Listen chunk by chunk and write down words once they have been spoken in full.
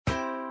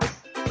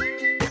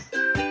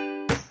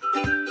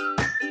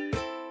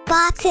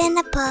Pops in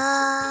a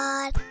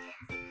pod.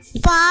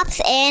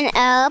 Pops in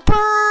a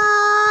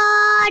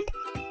pod.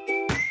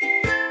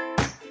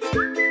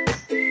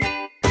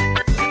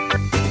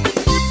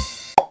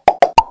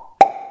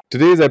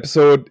 Today's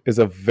episode is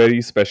a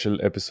very special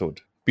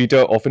episode.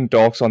 Peter often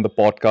talks on the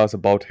podcast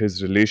about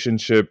his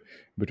relationship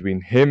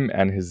between him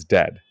and his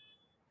dad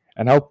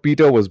and how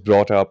Peter was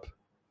brought up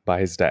by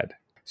his dad.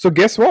 So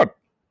guess what?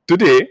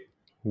 Today,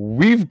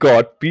 we've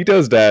got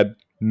Peter's dad,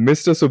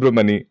 Mr.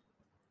 Subramani,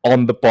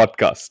 on the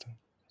podcast.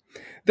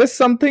 There's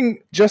something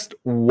just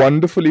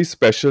wonderfully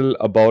special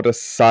about a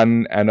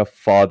son and a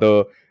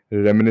father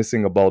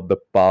reminiscing about the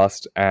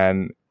past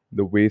and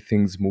the way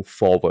things move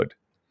forward.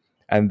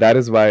 And that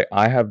is why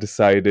I have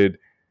decided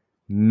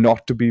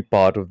not to be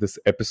part of this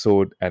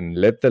episode and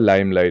let the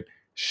limelight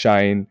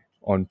shine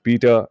on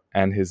Peter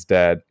and his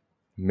dad,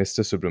 Mr.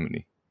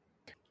 Subramani.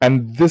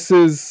 And this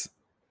is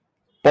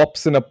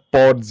Pops in a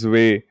Pod's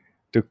way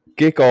to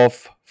kick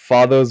off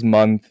Father's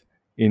Month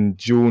in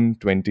June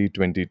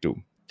 2022.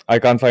 I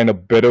can't find a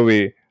better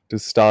way to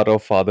start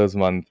off Father's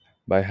Month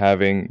by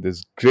having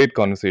this great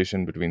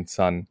conversation between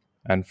son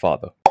and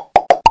father.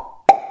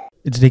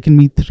 It's taken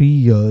me 3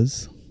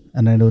 years,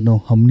 and I don't know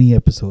how many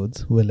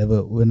episodes,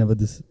 whenever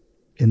this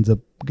ends up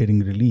getting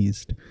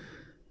released,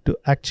 to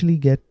actually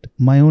get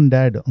my own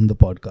dad on the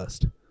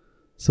podcast.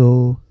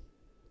 So,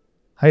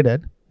 hi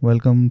Dad,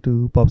 welcome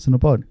to Pops in a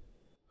Pod.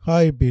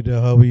 Hi Peter,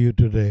 how are you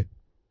today?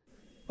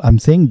 I'm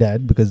saying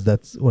Dad because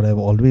that's what I've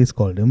always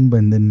called him,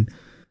 and then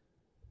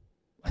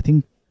I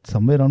think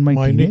somewhere on my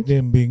teenage...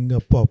 nickname being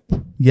a Pop.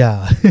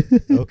 Yeah.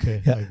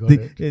 Okay, yeah. I got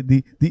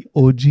it. The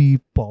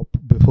OG Pop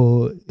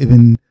before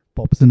even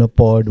Pops in a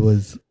Pod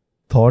was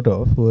thought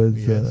of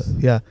was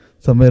Yes.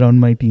 somewhere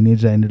around my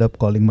teenage I ended up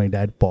calling my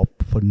dad Pop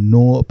for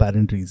no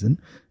apparent reason.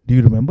 Do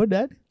you remember,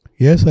 Dad?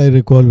 Yes, I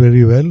recall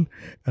very well.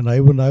 And I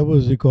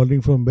was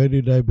recalling from where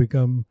did I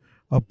become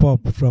a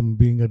Pop from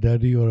being a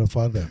daddy or a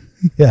father.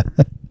 Yeah.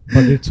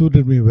 But it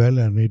suited me well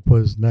and it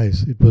was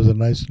nice. It was a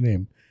nice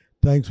name.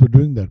 Thanks for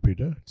doing that,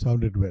 Peter. It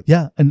sounded well.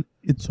 Yeah, and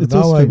it's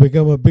Now I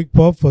become a big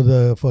Pop for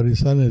his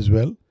son as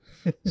well.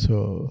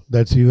 So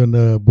that's even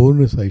a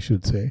bonus, I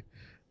should say.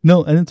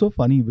 No, and it's so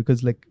funny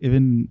because like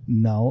even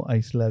now I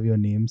still have your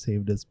name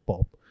saved as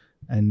Pop,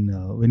 and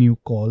when you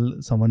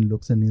call, someone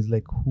looks and is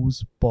like,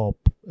 "Who's Pop?"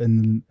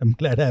 And I'm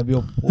glad I have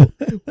your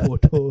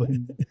photo,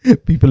 and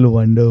people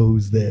wonder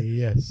who's there.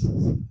 Yes.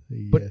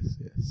 But- Yes.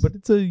 But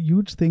it's a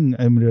huge thing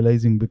I'm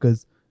realizing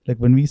because like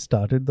when we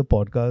started the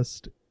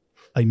podcast,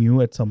 I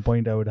knew at some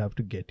point I would have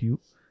to get you.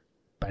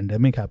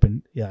 Pandemic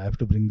happened. Yeah, I have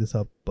to bring this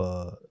up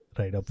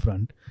right up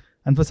front.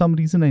 And for some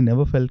reason, I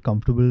never felt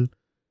comfortable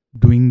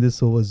doing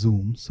this over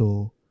Zoom.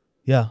 So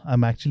yeah,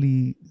 I'm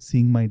actually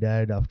seeing my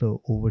dad after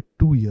over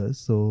 2 years.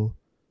 So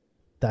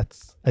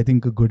that's, I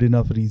think, a good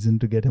enough reason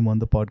to get him on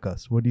the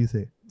podcast. What do you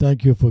say?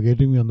 Thank you for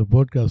getting me on the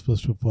podcast,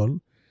 first of all.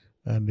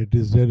 And it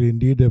is really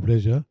indeed a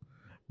pleasure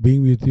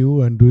being with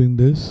you and doing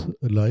this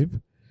live.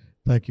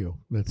 Thank you.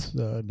 That's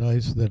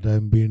nice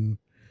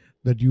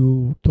that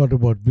you thought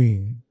about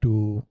me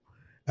to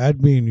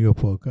add me in your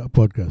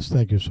podcast.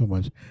 Thank you so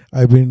much.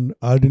 I've been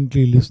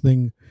ardently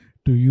listening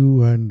to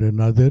you and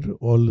another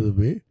all the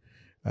way.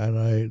 And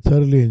I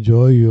thoroughly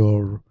enjoy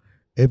your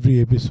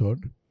every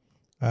episode.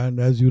 And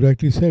as you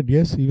rightly said,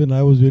 yes, even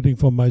I was waiting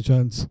for my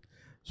chance.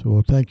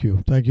 So thank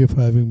you. Thank you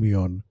for having me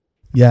on.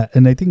 Yeah,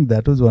 and I think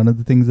that was one of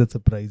the things that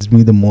surprised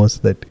me the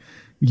most, that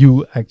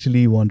you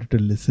actually wanted to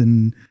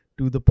listen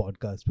to the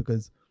podcast,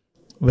 because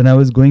when I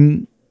was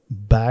going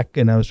back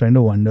and I was trying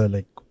to wonder,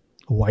 like,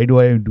 why do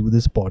I do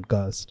this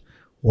podcast?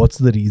 What's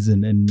the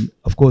reason? And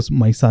of course,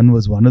 my son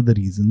was one of the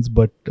reasons,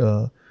 but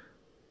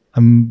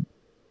I'm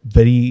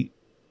very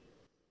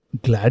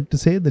glad to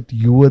say that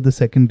you were the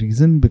second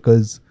reason,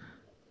 because,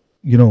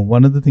 you know,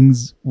 one of the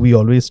things we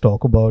always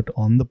talk about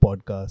on the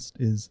podcast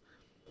is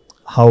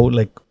how,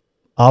 like,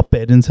 our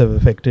parents have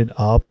affected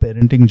our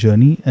parenting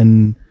journey.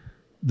 And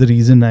the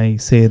reason I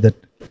say that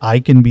I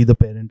can be the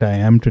parent I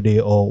am today,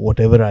 or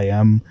whatever I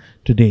am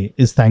today,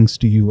 is thanks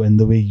to you and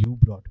the way you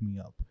brought me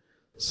up.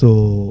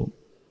 So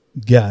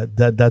yeah,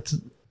 that's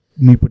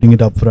me putting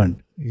it up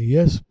front.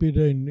 Yes,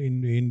 Peter,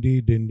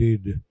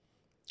 indeed.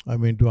 I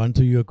mean, to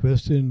answer your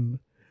question,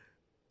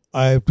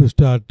 I have to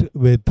start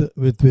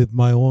with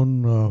my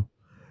own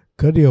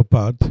career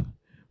path,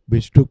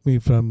 which took me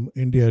from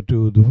India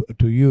to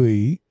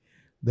UAE.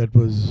 That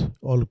was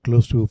all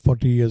close to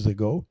 40 years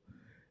ago.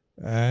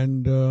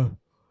 And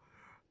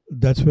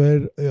that's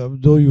where,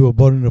 though you were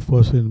born, of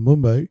course, in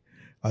Mumbai,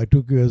 I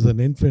took you as an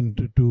infant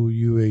to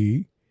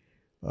UAE.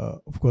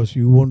 Of course,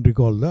 you won't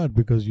recall that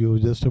because you were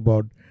just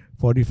about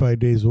 45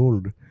 days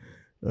old.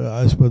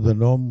 As per the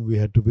norm, we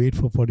had to wait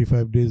for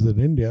 45 days in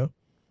India.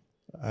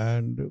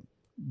 And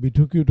we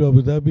took you to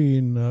Abu Dhabi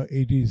in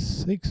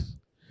 86,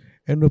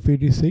 end of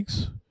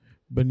 86,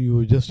 when you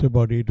were just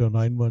about 8 or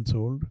 9 months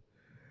old.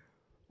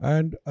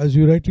 And as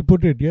you rightly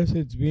put it, yes,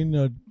 it's been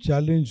a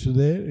challenge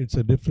there. It's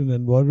a different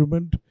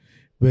environment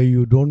where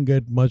you don't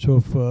get much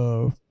of,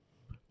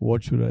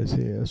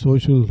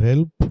 social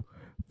help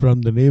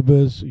from the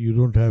neighbors. You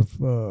don't have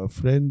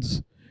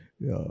friends.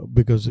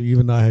 because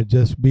even I had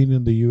just been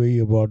in the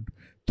UAE about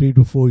 3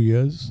 to 4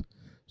 years,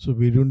 so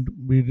we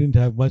didn't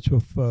have much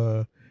of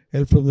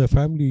help from the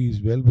family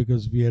as well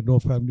because we had no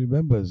family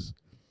members.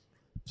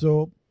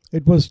 So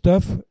it was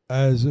tough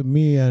as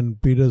me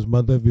and Peter's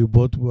mother, we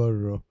both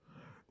were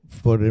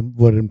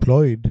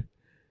employed,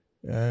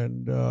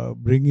 and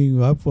bringing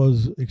you up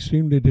was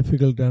extremely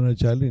difficult and a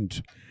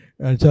challenge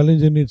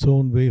in its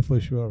own way for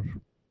sure.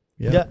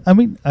 Yeah, I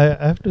mean, I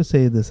have to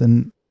say this,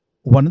 and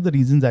one of the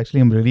reasons actually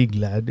I'm really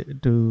glad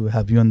to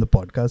have you on the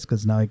podcast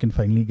because now I can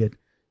finally get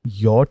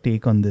your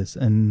take on this.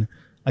 And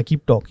I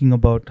keep talking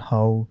about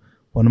how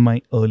one of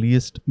my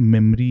earliest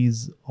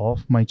memories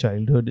of my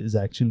childhood is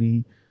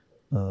actually,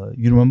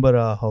 you remember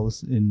our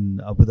house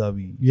in Abu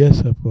Dhabi? Yes,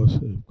 of course,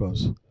 of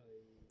course.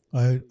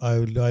 I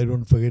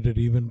don't forget it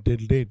even till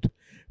date.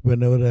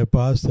 Whenever I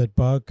pass that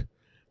park,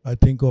 I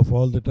think of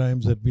all the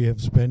times that we have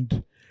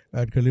spent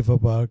at Khalifa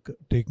Park,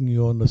 taking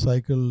you on a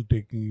cycle,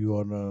 taking you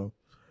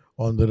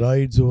on the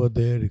rides over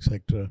there,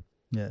 etc.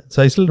 Yeah.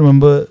 So I still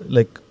remember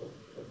like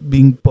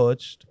being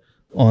perched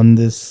on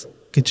this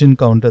kitchen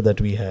counter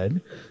that we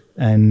had,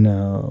 and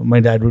my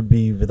dad would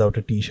be without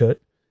a t-shirt,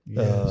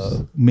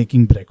 Yes.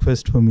 making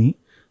breakfast for me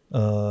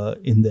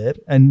in there.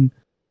 And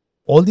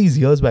all these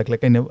years back,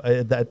 like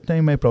at that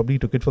time I probably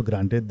took it for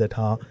granted that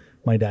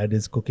my dad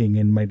is cooking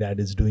and my dad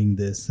is doing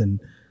this. And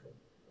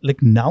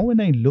like now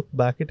when I look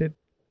back at it,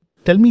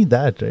 tell me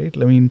that, right?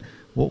 I mean,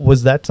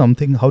 was that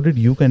something, how did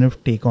you kind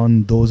of take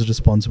on those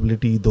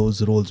responsibility,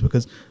 those roles?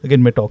 Because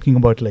again, we're talking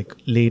about like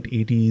late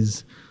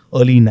 80s,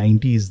 early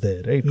 90s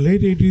there, right?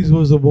 Late 80s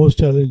was the most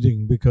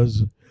challenging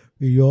because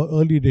your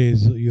early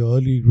days, your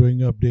early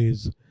growing up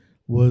days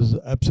was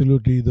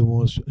absolutely the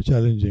most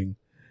challenging.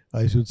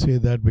 I should say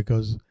that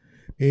because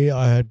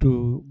I had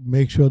to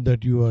make sure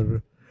that you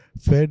are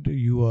fed,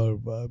 you are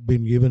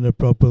been given a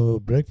proper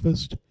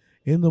breakfast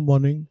in the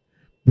morning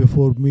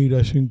before me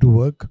rushing to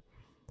work,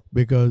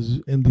 because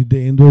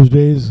in those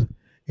days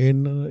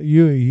in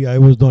UAE I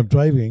was not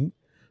driving,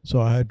 so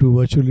I had to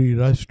virtually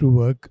rush to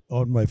work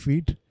on my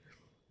feet.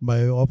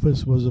 My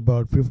office was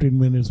about 15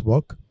 minutes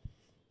walk,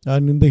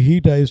 and in the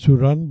heat I used to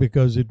run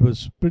because it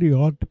was pretty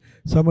hot.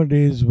 Summer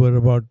days were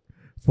about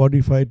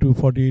 45 to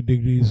 48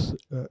 degrees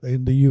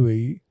in the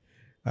UAE,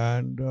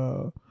 and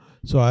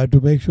so I had to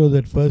make sure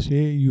that first,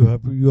 you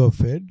are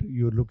fed,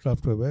 you are looked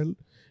after well,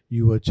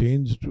 you were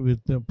changed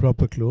with the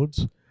proper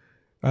clothes,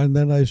 and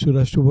then I used to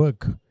rush to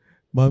work.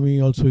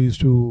 Mommy also used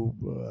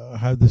to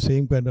have the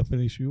same kind of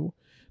an issue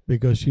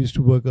because she used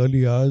to work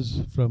early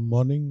hours from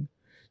morning.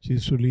 She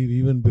used to leave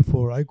even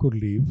before I could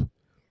leave,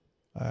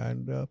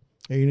 and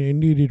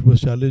indeed it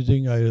was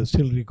challenging. I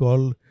still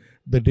recall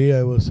the day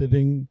I was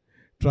sitting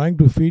trying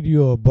to feed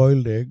you a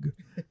boiled egg.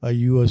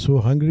 You were so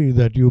hungry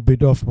that you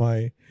bit off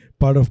my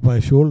part of my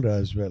shoulder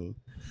as well.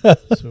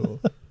 So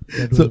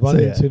that was one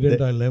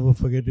incident I'll never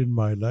forget in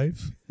my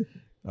life.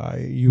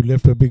 You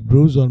left a big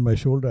bruise on my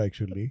shoulder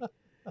actually,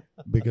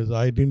 because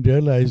I didn't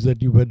realize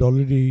that you had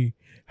already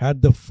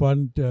had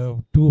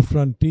the two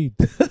front teeth,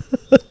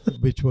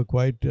 which were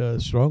quite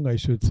strong, I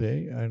should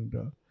say,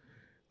 and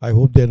I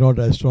hope they're not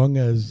as strong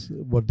as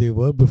what they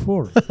were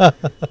before.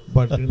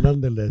 But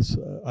nonetheless,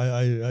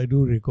 I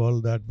do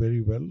recall that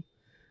very well.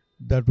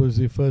 That was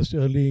the first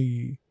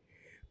early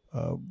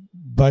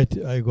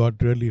bite I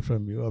got really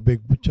from you, a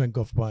big chunk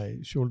of my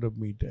shoulder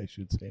meat, I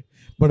should say.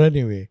 But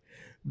anyway,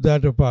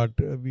 that apart,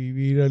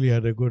 we really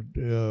had a good,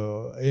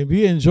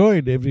 we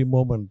enjoyed every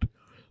moment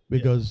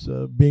because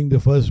being the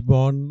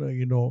firstborn,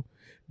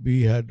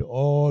 we had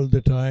all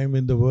the time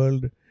in the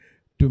world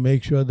to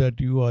make sure that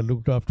you are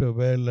looked after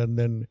well, and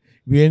then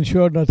we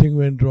ensured nothing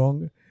went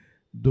wrong.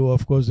 Though,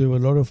 of course, there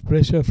was a lot of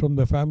pressure from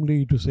the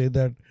family to say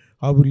that,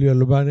 how will you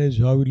all manage,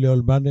 how will you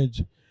all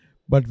manage?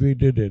 But we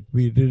did it.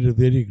 We did it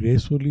very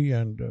gracefully,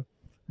 and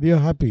we are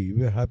happy.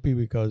 We are happy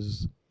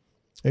because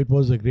it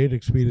was a great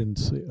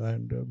experience,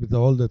 and with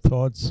all the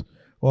thoughts,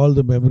 all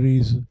the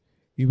memories,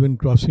 even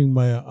crossing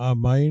our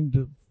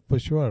mind for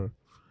sure,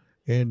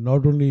 and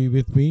not only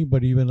with me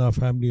but even our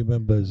family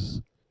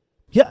members.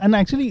 Yeah, and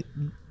actually,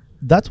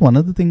 that's one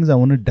of the things I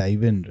want to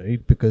dive in,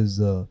 right? Because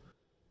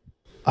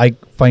I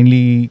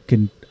finally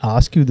can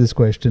ask you this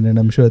question, and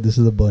I'm sure this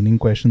is a burning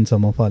question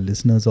some of our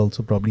listeners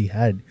also probably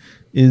had,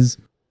 is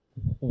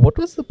what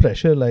was the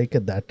pressure like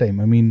at that time?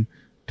 I mean,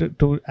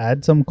 to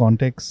add some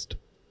context,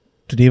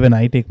 today when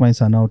I take my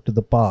son out to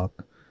the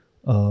park,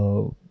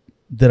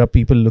 there are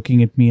people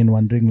looking at me and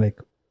wondering like,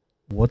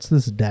 what's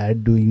this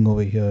dad doing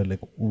over here?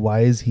 Like, why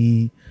is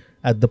he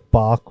at the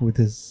park with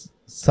his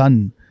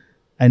son?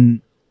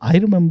 And I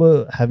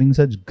remember having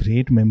such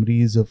great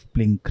memories of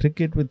playing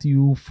cricket with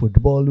you,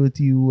 football with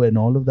you, and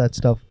all of that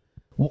stuff.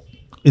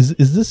 Is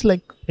this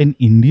like an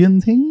Indian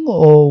thing,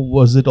 or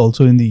was it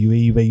also in the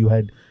UAE where you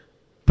had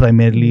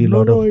primarily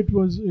it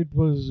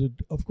was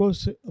of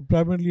course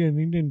primarily an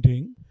Indian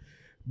thing.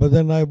 But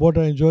then what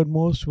I enjoyed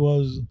most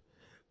was,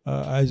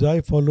 as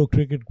I follow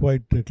cricket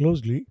quite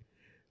closely,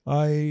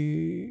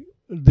 the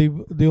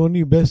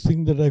only best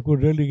thing that I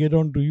could really get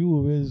on to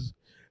you is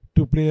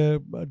to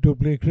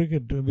play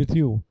cricket with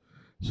you.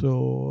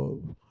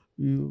 So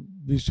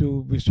we used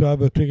to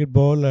have a cricket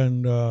ball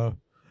and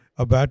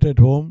a bat at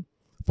home.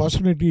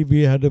 Fortunately,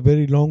 we had a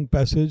very long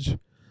passage,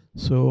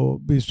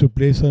 so we used to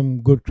play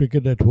some good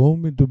cricket at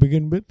home to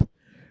begin with.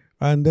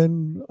 And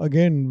then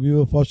again, we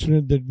were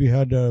fortunate that we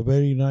had a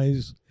very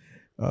nice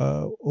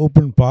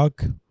open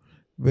park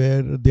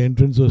where the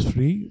entrance was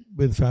free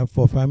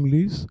for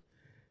families,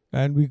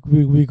 and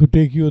we could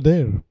take you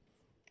there.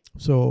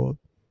 So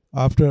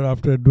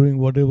after doing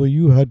whatever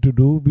you had to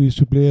do, we used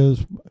to play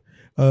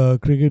a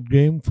cricket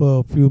game for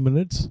a few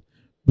minutes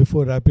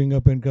before wrapping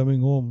up and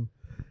coming home.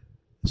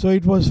 So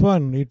it was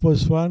fun. It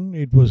was fun.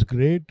 It was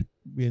great.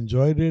 We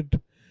enjoyed it.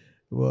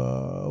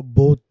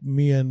 Both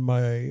me and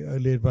my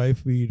late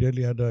wife, we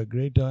really had a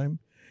great time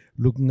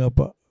looking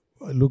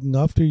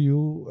after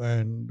you,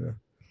 and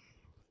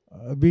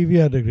we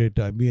had a great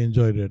time. We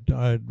enjoyed it.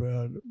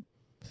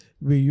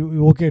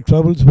 Okay,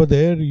 troubles were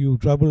there. You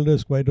troubled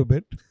us quite a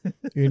bit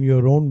in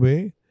your own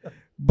way,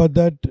 but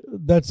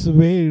that's the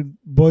way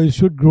boys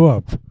should grow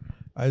up.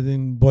 I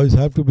think boys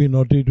have to be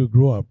naughty to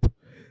grow up.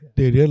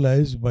 They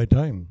realize by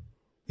time.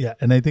 Yeah,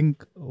 and I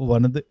think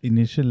one of the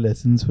initial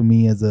lessons for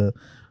me as a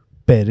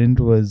parent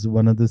was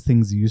one of those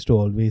things you used to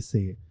always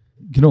say.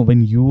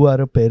 When you are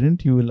a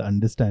parent, you will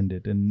understand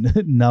it. And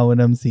now when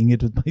I'm seeing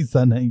it with my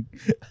son,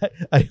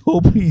 I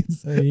hope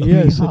he's yes,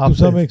 only to half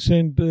some as-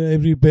 extent,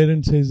 every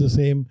parent says the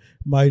same.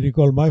 I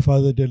recall my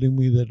father telling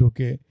me that,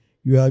 okay,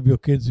 you have your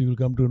kids, you will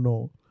come to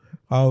know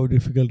how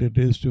difficult it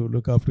is to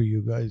look after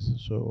you guys.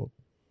 So,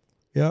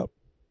 yeah,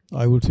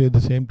 I would say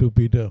the same to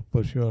Peter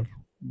for sure.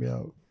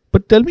 Yeah.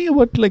 But tell me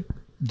about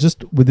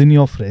just within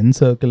your friend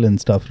circle and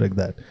stuff like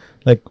that.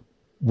 Like,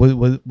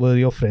 were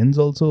your friends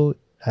also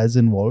as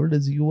involved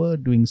as you were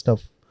doing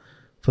stuff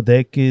for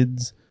their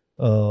kids?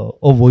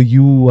 Or were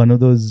you one of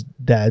those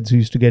dads who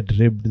used to get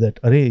ribbed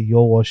that, "Arey,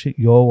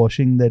 you're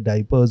washing their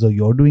diapers, or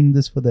you're doing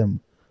this for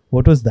them"?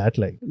 What was that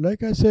like?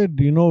 Like I said,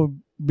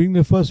 being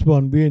the first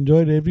one, we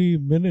enjoyed every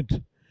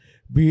minute.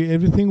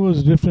 Everything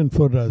was different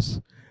for us,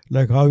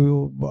 like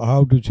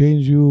how to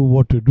change you,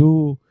 what to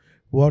do,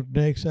 what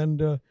next,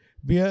 and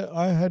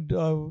I had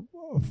a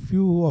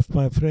few of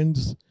my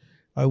friends.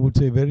 I would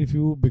say very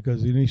few,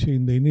 because initially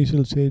in the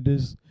initial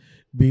stages,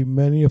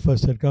 many of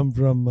us had come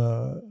from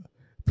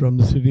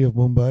the city of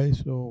Mumbai,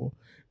 so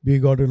we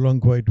got along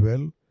quite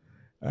well,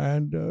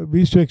 and we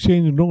used to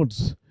exchange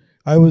notes.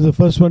 I was the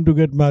first one to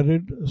get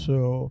married,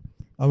 so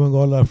among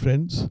all our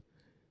friends,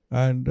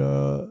 and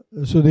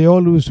so they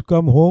all used to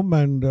come home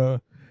and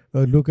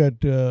look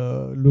at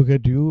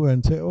you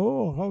and say,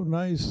 "Oh, how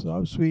nice,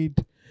 how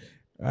sweet,"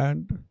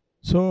 and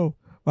so,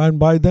 and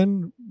by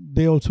then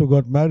they also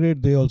got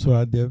married. They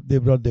also they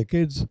brought their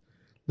kids.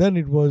 Then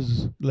it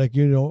was like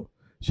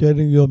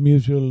sharing your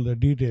mutual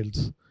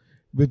details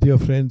with your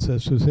friends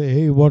as to say,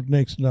 "Hey, what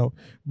next now?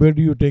 Where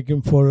do you take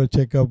him for a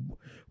checkup?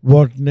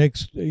 What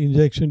next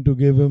injection to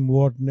give him?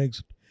 What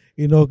next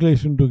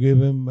inoculation to give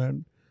him?"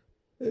 And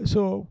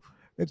so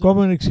a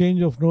common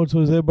exchange of notes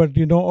was there. But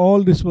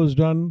all this was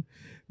done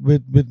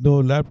with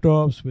no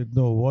laptops, with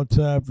no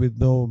WhatsApp, with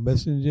no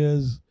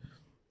messengers.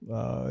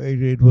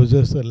 It was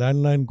just a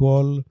landline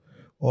call,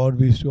 or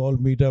we used to all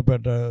meet up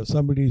at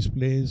somebody's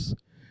place,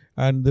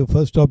 and the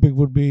first topic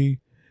would be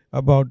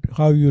about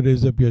how you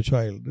raise up your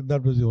child.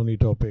 That was the only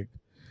topic.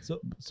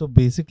 So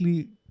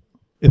basically,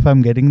 if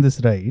I'm getting this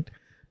right,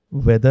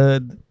 whether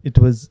it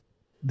was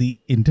the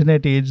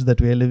internet age that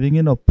we are living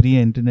in or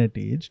pre-internet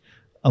age,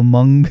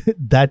 among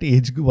that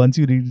age, once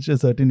you reach a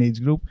certain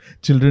age group,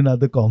 children are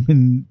the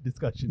common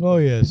discussion. Oh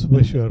yes,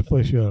 for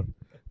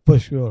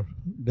sure,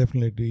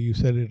 definitely. You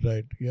said it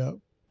right. Yeah.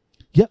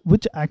 Yeah,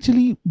 which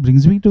actually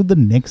brings me to the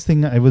next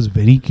thing I was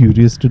very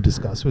curious to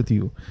discuss with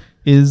you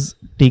is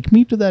take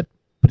me to that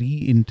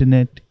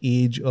pre-internet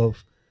age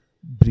of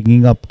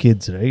bringing up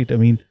kids, right? I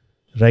mean,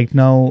 right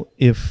now,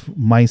 if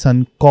my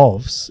son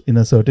coughs in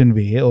a certain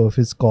way, or if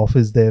his cough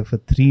is there for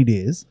 3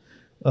 days,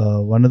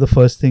 one of the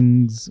first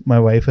things my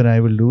wife and I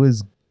will do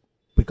is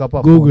pick up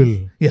our Google.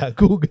 phones. Yeah,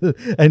 Google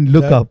and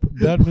look that, up.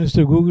 That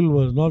Mr. Google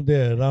was not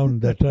there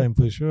around that time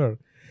for sure.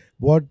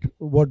 What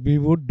we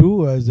would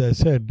do, as I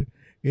said,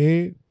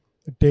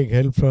 take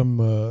help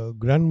from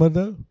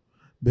grandmother,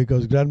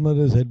 because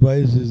grandmother's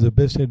advice is the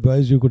best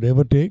advice you could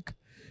ever take,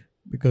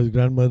 because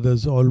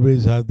grandmothers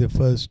always have the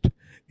first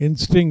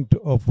instinct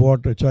of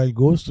what a child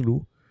goes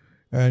through,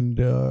 and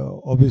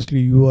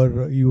obviously you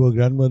are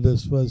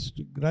grandmother's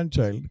first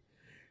grandchild,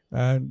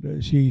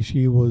 and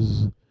she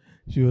was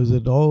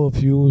in awe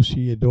of you.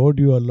 She adored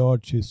you a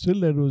lot. She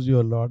still adores you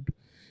a lot,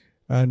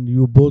 and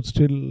you both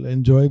still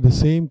enjoy the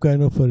same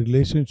kind of a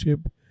relationship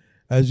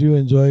as you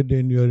enjoyed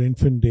in your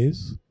infant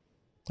days,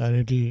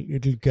 and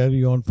it'll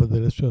carry on for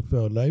the rest of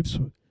your lives,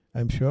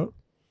 I'm sure.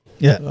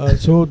 Yeah.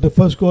 So the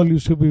first call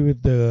used to be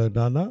with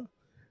Nana.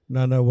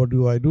 Nana, what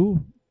do I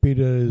do?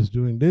 Peter is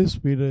doing this.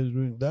 Peter is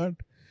doing that,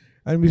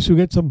 and we used to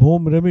get some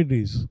home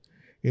remedies.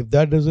 If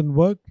that doesn't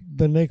work,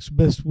 the next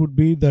best would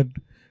be that,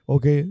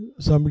 okay,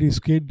 somebody's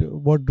kid,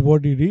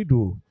 what did he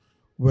do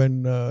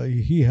when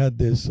he had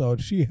this or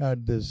she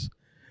had this,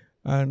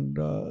 and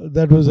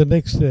that was the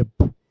next step.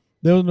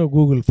 There was no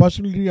Google.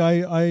 Fortunately,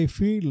 I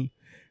feel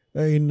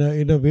in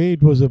a way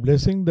it was a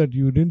blessing that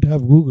you didn't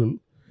have Google,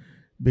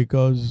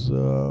 because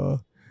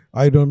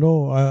I don't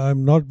know.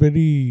 I'm not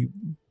very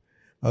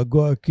a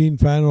keen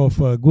fan of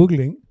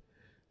Googling,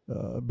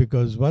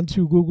 because once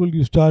you Google,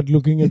 you start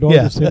looking at all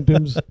Yeah. the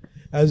symptoms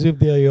as if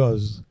they are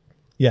yours.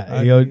 Yeah,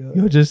 And,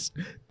 you're just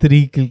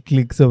three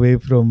clicks away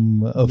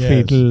from a Yes.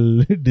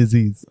 fatal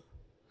disease.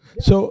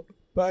 So,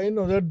 but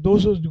that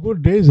those were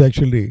good days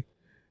actually,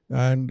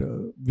 and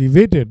we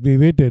waited. We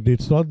waited.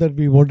 It's not that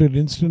we wanted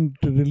instant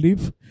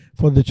relief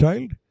for the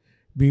child.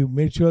 We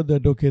made sure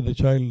that okay, the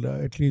child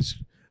at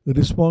least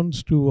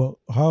responds to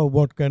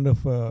what kind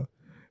of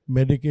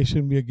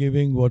medication we are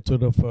giving, what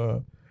sort of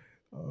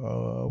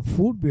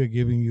food we are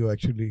giving you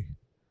actually.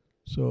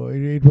 So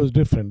it was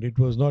different. It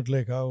was not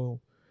like how.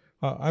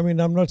 I mean,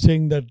 I'm not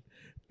saying that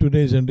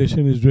today's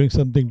generation is doing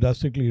something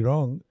drastically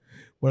wrong,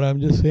 but I'm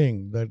just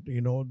saying that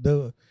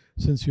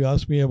since you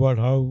asked me about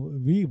how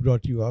we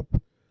brought you up,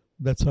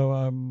 that's how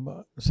I'm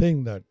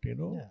saying that.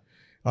 Yeah.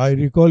 I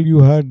recall you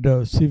had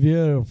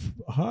severe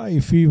high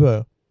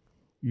fever.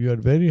 You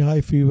had very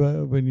high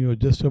fever when you were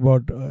just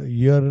about a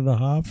year and a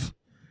half,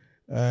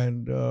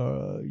 and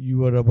you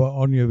were about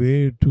on your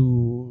way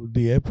to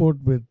the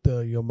airport with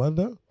your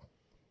mother,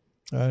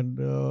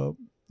 and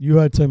you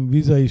had some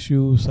visa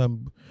issues.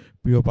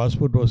 Your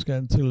passport was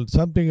cancelled.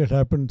 Something had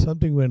happened.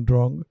 Something went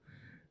wrong,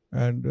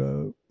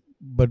 and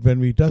but when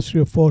we touched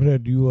your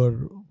forehead, you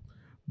were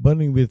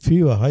burning with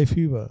fever, high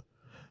fever.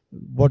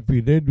 What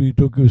we did, we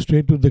took you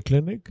straight to the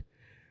clinic.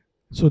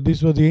 So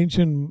these were the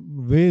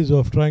ancient ways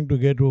of trying to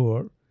get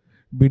over.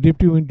 We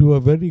dipped you into a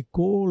very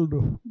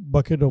cold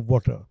bucket of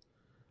water,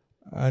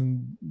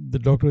 and the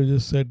doctor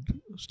just said,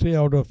 "Stay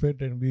out of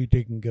it, and we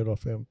taking care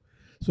of him."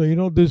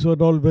 So these were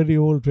all very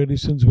old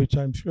traditions, which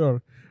I'm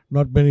sure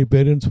not many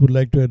parents would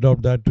like to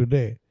adopt that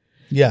today.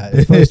 Yeah.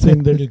 The first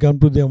thing that will come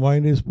to their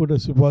mind is put a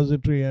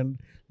suppository, and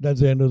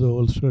that's the end of the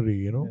whole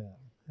story. Yeah.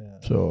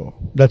 So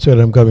that's where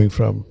I'm coming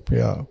from.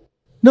 Yeah.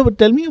 No, but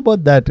tell me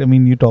about that. I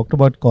mean, you talked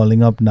about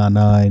calling up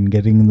Nana and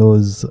getting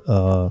those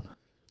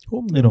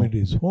Home You know,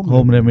 remedies.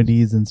 home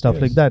remedies and stuff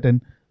like Yes. that.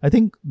 And I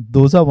think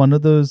those are one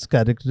of those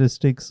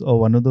characteristics or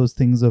one of those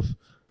things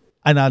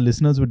and our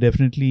listeners would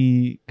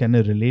definitely kind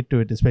of relate to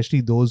it, especially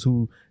those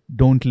who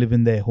don't live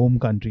in their home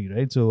country,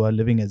 right? So are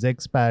living as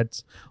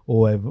expats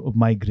or have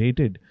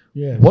migrated.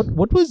 Yes.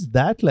 What was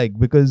that like?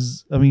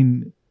 Because, I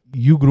mean,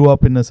 you grew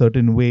up in a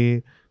certain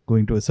way,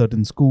 going to a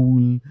certain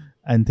school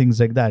and things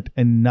like that.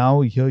 And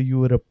now here you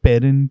were a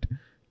parent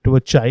to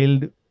a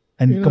child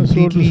and so to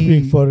completely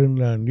speak, foreign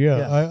land. Yeah,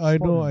 Yeah, I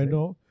know, foreign, I right?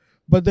 know.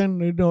 But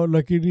then,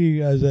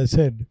 luckily, as I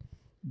said,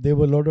 there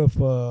were a lot of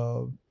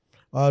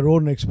our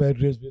own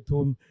expatriates with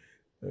whom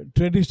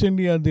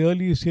traditionally at the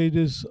early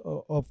stages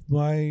of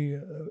my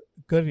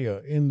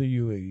career in the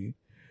UAE,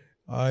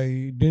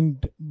 we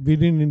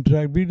didn't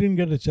interact, we didn't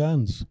get a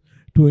chance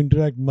to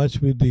interact much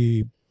with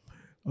the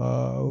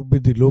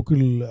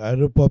local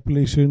Arab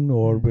population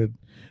or with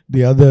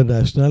the other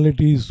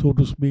nationalities, so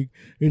to speak.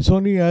 It's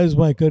only as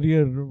my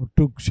career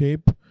took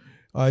shape,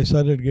 I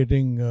started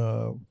getting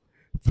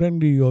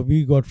friendly, or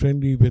we got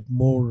friendly with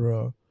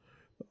more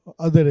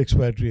other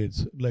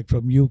expatriates, like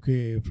from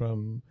UK,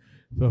 from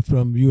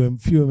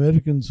few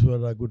Americans who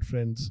are our good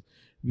friends.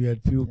 We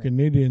had few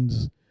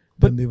Canadians.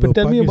 But, then there were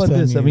tell me about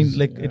this. I mean, Pakistanis,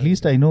 like, at and-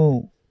 least I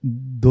know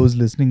those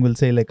listening will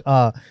say, like,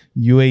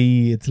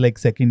 UAE, it's like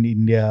second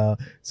India,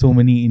 so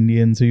many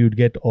Indians, so you'd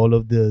get all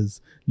of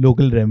those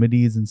local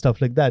remedies and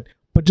stuff like that.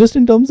 But just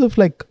in terms of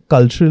like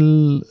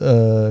culturally.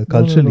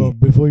 No,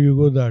 before you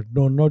go that,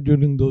 no, not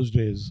during those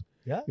days.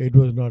 Yeah. It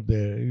was not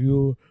there.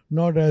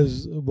 Not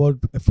as what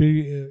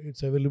free.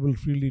 It's available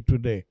freely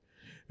today.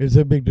 It's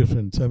a big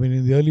difference. I mean,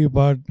 in the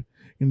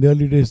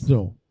early days,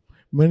 no.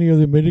 Many of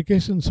the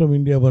medications from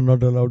India were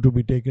not allowed to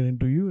be taken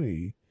into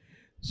UAE.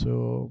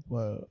 So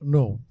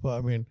no.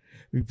 I mean,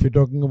 if you're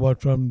talking about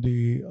from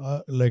the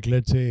like,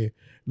 let's say,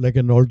 like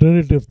an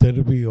alternative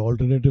therapy,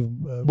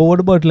 But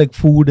what about like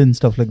food and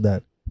stuff like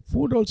that?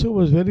 food also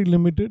was very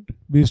limited.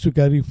 We used to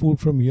carry food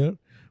from here.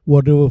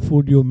 Whatever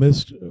food you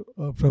missed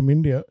from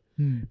India,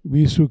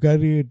 we used to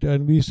carry it,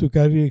 and we used to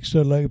carry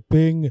extra, like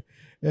paying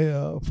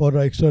for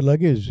extra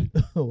luggage,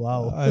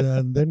 Wow.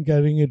 and then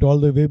carrying it all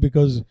the way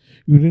because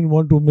you didn't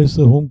want to miss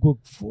the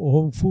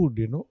home food.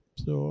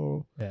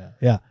 So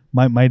Yeah.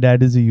 My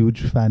dad is a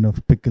huge fan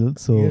of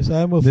pickles. So yes,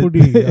 I'm a the-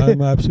 foodie.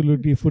 I'm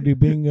absolutely foodie.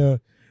 Being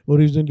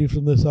originally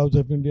from the south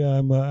of India,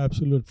 I'm an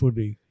absolute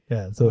foodie.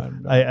 yeah. So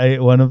And, I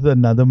one of the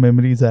another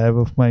memories I have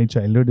of my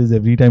childhood is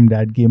every time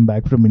dad came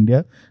back from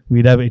India,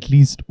 we'd have at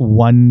least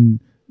one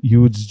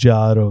huge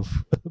jar of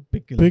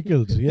pickles.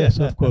 Pickles, yes,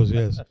 of course,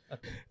 yes.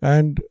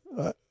 And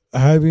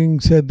having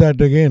said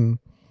that, again,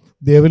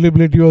 the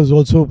availability was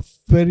also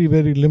very,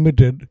 very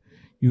limited.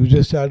 You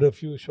just had a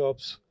few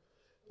shops,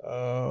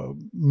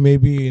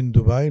 maybe in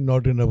Dubai,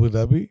 not in Abu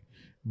Dhabi.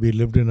 We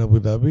lived in Abu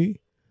Dhabi.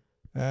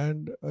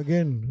 And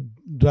again,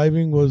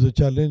 driving was a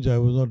challenge. I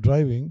was not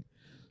driving.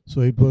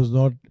 So it was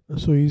not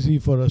so easy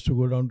for us to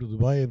go down to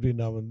Dubai every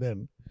now and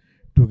then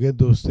to get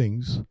those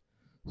things.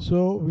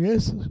 So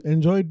yes,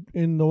 enjoyed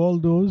in all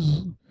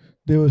those.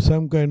 There was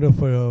some kind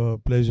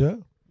of pleasure,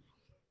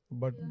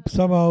 but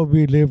somehow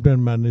we lived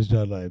and managed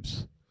our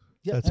lives.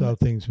 Yeah, That's and how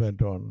things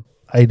went on.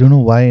 I don't know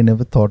why I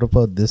never thought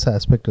about this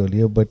aspect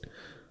earlier, but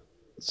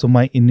so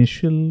my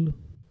initial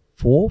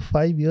 4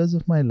 5 years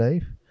of my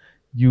life,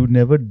 you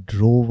never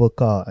drove a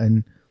car,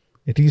 and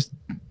at least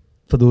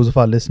for those of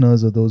our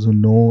listeners or those who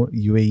know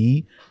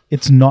UAE,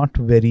 it's not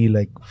very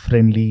like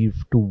friendly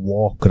to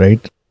walk,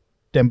 right?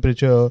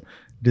 Temperature,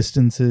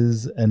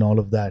 distances, and all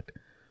of that.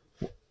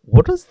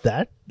 What was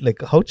that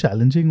like? How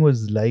challenging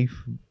was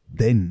life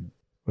then?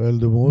 Well,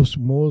 the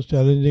most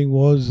challenging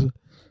was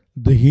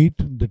the heat.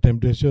 The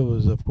temperature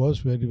was, of course,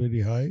 very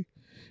very high,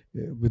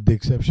 with the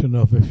exception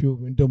of a few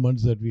winter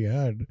months that we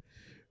had.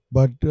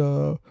 But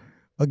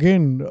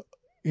again,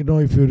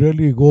 if you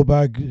really go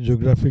back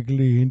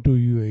geographically into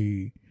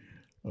UAE,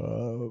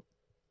 uh,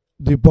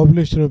 the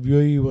population of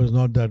UAE was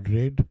not that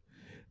great.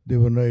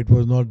 It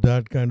was not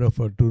that kind of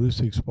a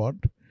touristic spot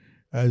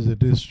as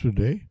it is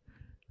today,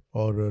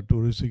 or a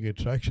touristic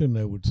attraction,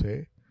 I would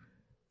say.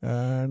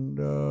 And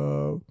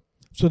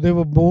so there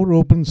were more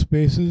open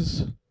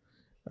spaces.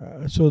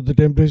 So the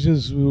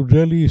temperatures would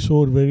really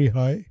soar very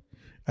high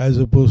as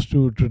opposed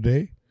to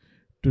today.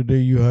 Today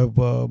you have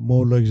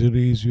more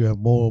luxuries, you have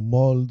more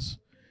malls,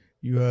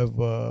 you have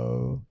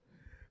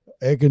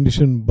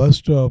air-conditioned bus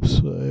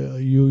stops,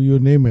 you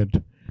name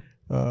it.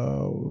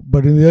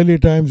 But in the early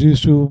times,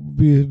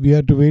 we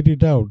had to wait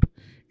it out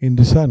in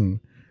the sun,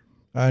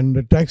 and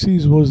the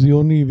taxis was the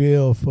only way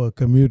of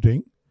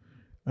commuting,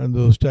 and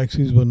those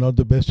taxis were not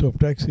the best of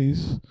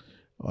taxis.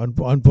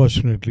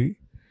 Unfortunately,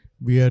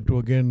 we had to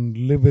again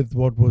live with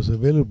what was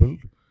available.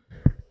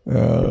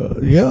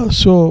 Yeah,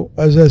 so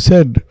as I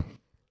said,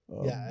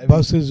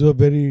 buses were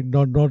very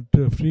not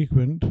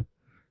frequent,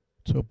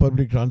 so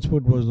public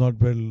transport was not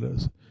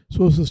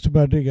so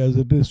systematic as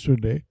it is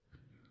today.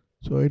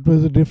 So it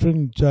was a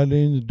different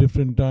challenge,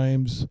 different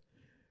times,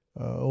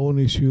 own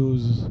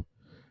issues.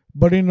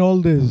 But in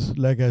all this,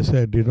 like I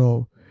said,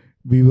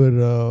 we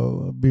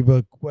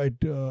were quite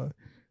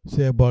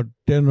say about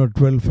 10 or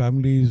 12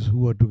 families who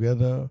were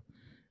together.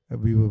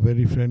 We were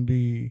very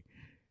friendly.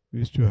 We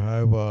used to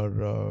have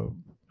our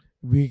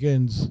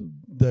weekends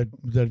that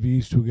we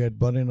used to get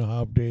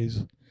 1.5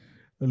 days,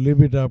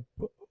 live it up,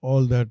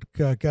 all that,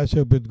 catch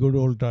up with good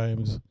old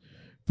times,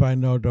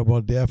 find out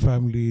about their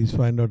families,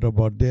 find out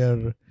about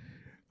their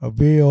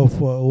way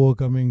of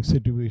overcoming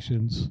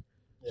situations.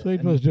 So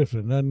it was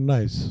different and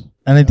nice.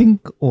 And I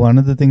think one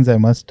of the things I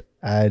must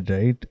add,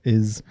 right,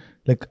 is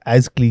like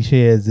as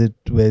cliche as it,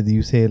 where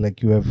you say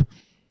like you have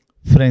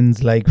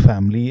friends like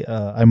family.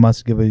 I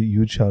must give a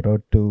huge shout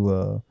out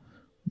to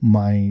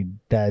my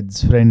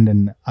dad's friend,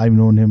 and I've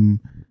known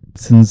him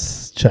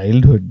since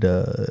childhood,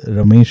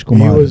 Ramesh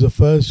Kumar. He was the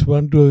first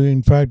one to,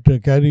 in fact,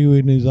 carry you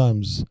in his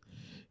arms.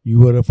 You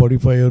were a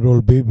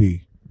 45-year-old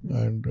baby,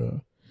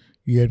 and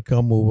he had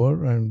come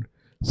over, and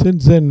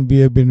since then we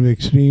have been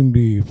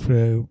extremely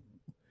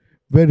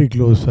very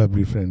close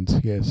family friends.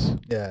 Yes.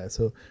 Yeah,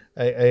 so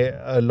I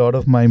a lot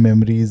of my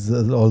memories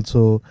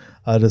also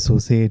are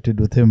associated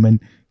with him, and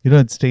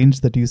it's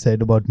strange that you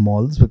said about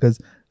malls, because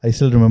I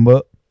still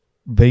remember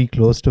very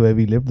close to where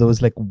we lived there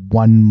was like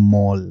one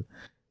mall,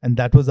 and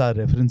that was our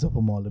reference of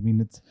a mall. I mean,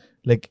 it's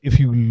like if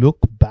you look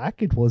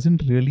back, it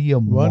wasn't really a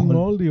mall. One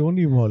mall, the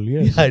only mall.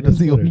 Yes. Yeah, it was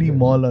the correct, only yes.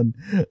 mall on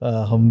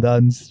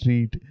Hamdan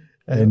Street,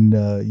 and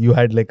you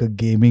had like a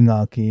gaming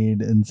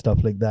arcade and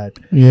stuff like that.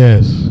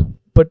 Yes.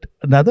 But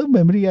another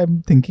memory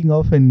I'm thinking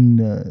of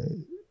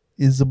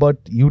is about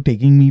you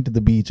taking me to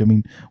the beach. I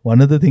mean,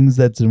 one of the things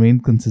that's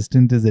remained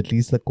consistent is at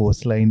least the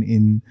coastline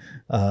in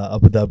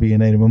Abu Dhabi.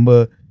 And I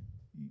remember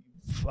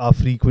our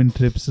frequent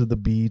trips to the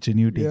beach and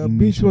you taking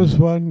me. Beach was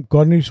fun.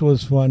 Corniche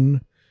was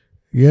fun.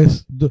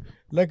 Yes.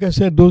 Like I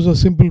said, those are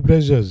simple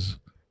pleasures.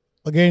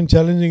 Again,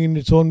 challenging in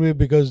its own way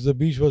because the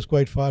beach was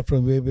quite far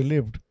from where we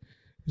lived.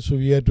 So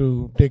we had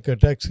to take a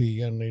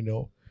taxi, and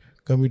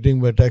commuting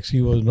by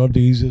taxi was not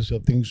the easiest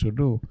of things to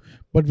do,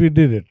 but we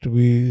did it.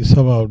 We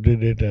somehow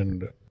did it,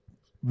 and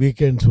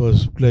weekends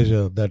was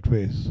pleasure that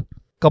way.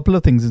 Couple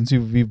of things, since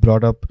we've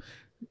brought up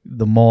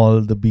the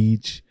mall, the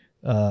beach.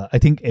 I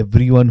think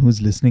everyone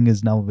who's listening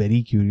is now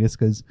very curious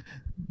because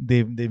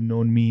they've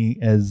known me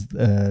as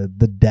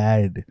the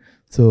dad.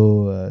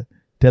 So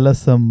tell us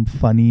some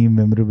funny,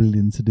 memorable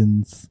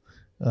incidents,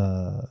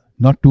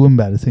 not too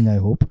embarrassing, I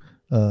hope,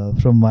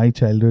 from my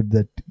childhood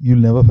that you'll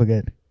never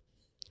forget.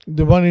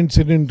 The one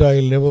incident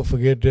I'll never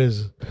forget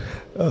is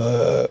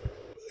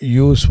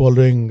you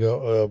swallowing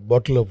a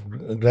bottle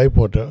of gripe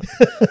water,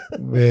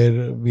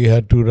 where we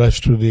had to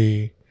rush to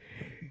the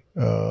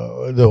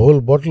whole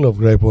bottle of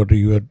gripe water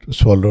you had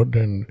swallowed,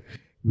 and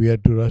we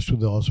had to rush to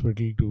the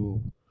hospital to,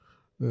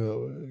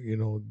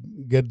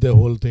 get the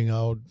whole thing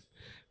out.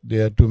 They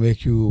had to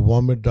make you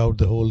vomit out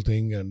the whole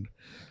thing, and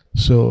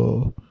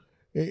so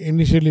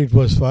initially it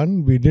was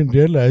fun. We didn't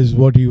realize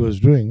what he was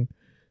doing.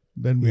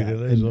 Then we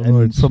realized,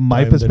 and from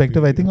my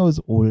perspective, I think I was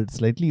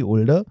slightly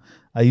older.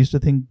 I used to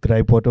think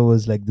gripe water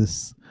was like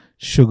this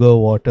sugar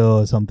water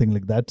or something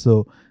like that.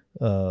 So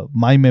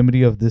my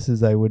memory of this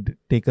is I would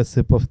take a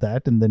sip of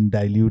that and then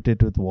dilute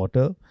it with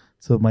water.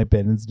 So my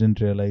parents didn't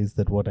realize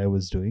that what I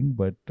was doing.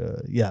 But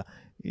yeah,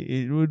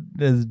 it would,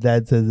 as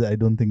Dad says, I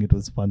don't think it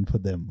was fun for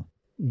them.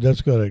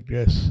 That's correct,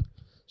 yes.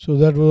 So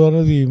that was one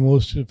of the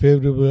most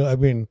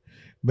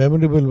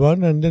memorable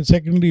one. And then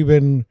secondly,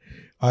 when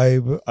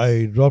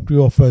I dropped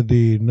you off at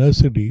the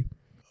nursery,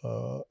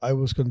 I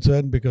was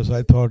concerned because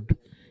I thought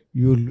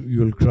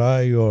you'll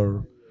cry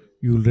or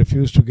you'll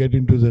refuse to get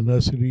into the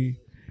nursery.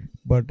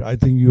 But I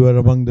think you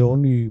are one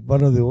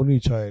of the only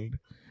child.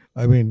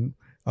 I mean,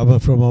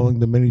 from among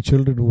the many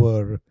children who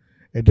were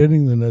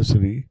attending the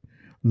nursery,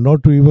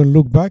 not to even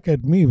look back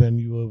at me when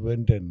you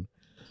went in.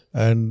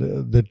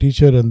 And the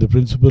teacher and the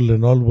principal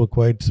and all were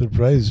quite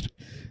surprised.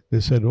 They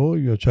said, "Oh,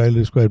 your child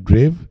is quite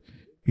brave.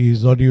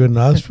 He's not even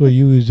asked for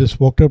you. He's just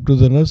walked up to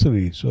the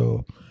nursery."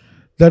 So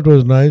that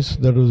was nice.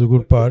 That was a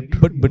good part.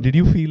 But did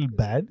you feel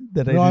bad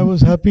that No, I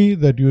was happy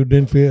that you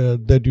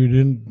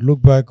didn't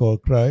look back or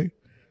cry,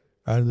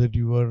 and that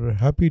you were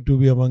happy to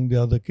be among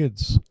the other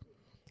kids.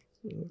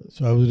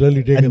 So I was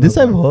really taken. And this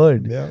I've aback.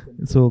 heard. Yeah.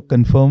 So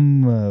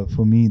confirm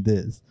for me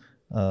this.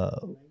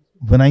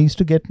 When I used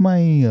to get my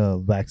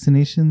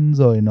vaccinations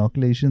or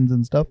inoculations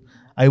and stuff,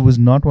 I was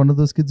not one of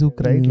those kids who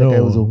cried. Like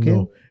I was okay.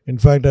 No. In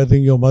fact, I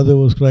think your mother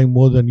was crying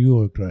more than you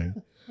were crying,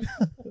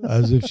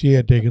 as if she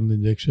had taken the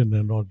injection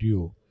and not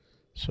you.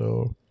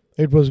 So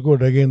it was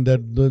good. Again,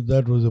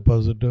 that was a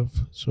positive.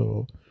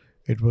 So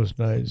it was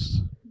nice.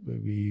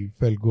 We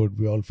felt good.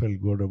 We all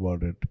felt good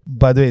about it.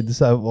 By the way,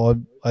 this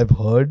I've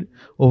heard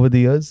over the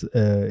years.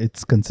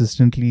 It's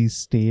consistently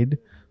stayed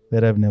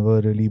where I've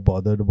never really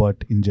bothered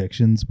about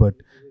injections, but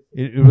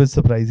it was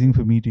surprising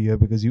for me to hear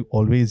because you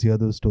always hear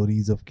those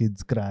stories of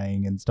kids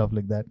crying and stuff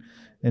like that.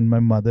 And my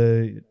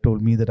mother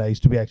told me that I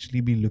used to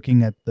actually be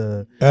looking at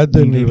the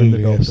needle. when the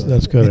Yes, doctor-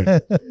 that's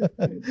correct.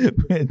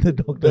 when the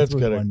doctors That's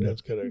would correct. wonder.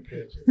 That's correct.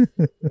 Yes.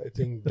 I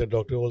think the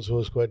doctor also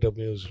was quite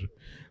amused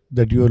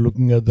that you were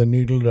looking at the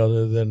needle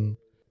rather than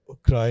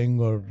crying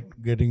or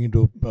getting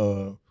into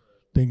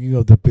thinking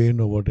of the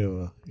pain or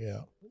whatever.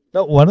 Yeah.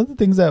 Now, one of the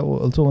things I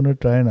also want to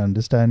try and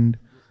understand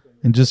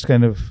and just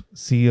kind of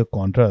see a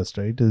contrast,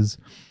 right, is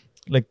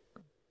like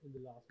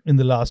in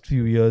the last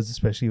few years,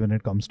 especially when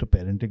it comes to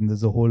parenting,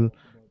 there's a whole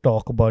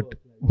talk about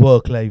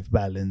work-life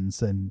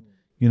balance and,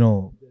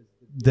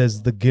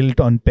 there's the guilt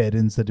on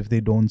parents that if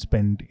they don't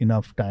spend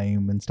enough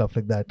time and stuff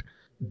like that.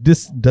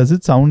 Does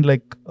it sound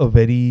like a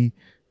very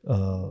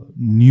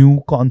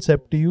new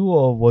concept to you,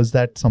 or was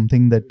that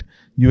something that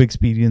you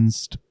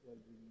experienced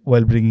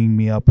while bringing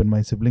me up and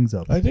my siblings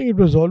up? I think it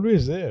was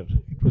always there.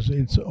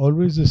 It's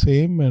always the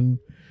same, and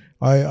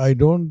I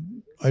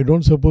don't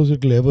suppose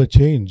it will ever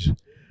change.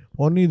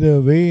 Only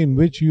the way in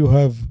which you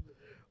have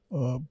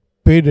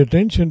paid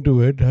attention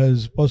to it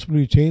has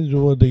possibly changed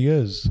over the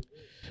years,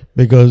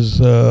 because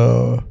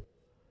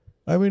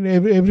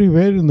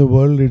everywhere in the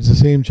world it's the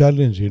same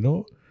challenge.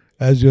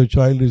 As your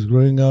child is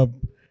growing up,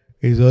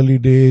 his early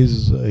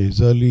days,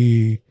 his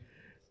early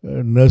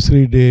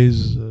nursery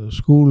days,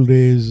 school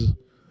days,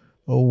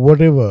 or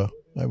whatever.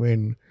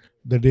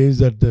 The days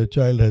that the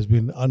child has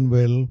been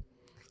unwell,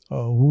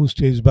 who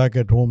stays back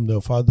at home, the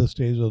father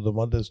stays or the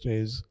mother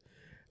stays,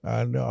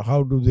 and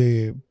how do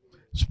they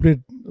split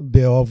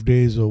their off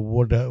days or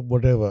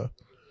whatever.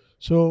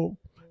 So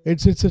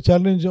it's a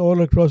challenge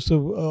all across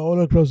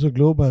the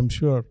globe, I'm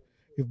sure,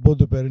 if both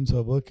the parents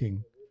are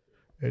working.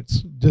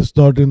 It's just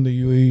not in the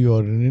UAE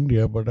or in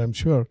India, but I'm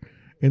sure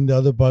in the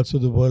other parts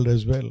of the world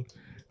as well.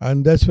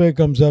 And that's where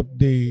comes up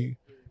the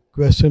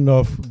question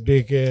of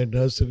daycare,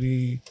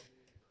 nursery,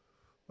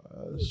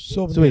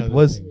 so many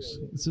other things.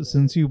 So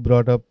since you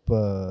brought up,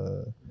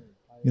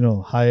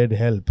 hired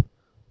help,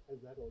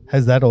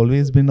 has that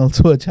always been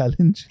also a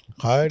challenge?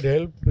 Hired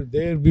help,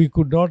 there we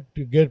could not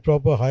get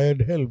proper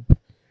hired help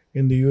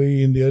in the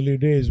UAE in the early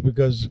days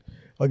because,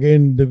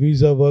 again, the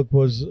visa work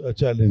was a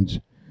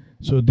challenge.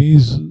 So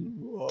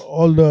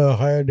all the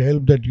hired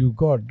help that you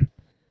got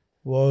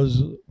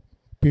was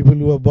people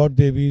who have bought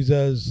their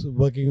visas,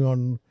 working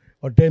on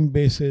a temp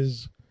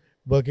basis,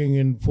 working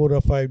in 4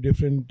 or 5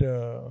 different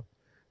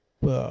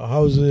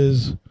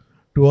houses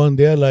to earn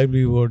their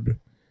livelihood.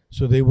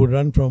 So they would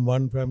run from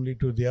one family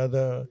to the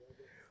other.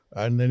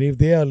 And then if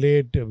they are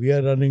late, we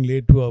are running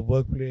late to our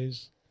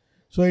workplace.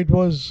 So it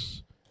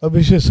was a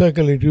vicious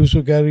circle. It used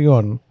to carry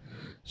on.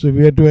 So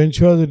we had to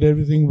ensure that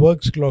everything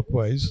works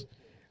clockwise,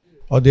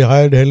 or the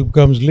hired help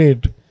comes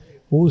late.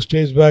 Who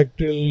stays back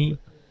till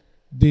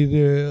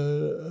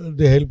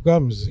the help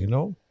comes,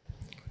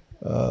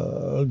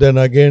 Then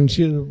again,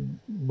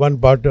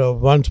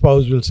 one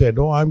spouse will say,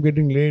 "No, I'm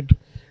getting late."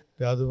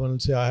 The other one will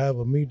say, "I have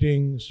a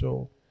meeting."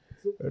 So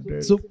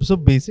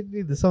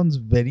basically, this sounds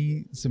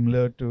very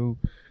similar to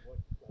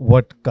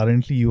what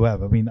currently you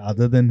have.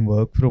 Other than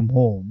work from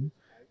home,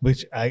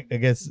 which I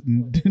guess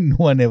no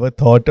one ever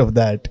thought of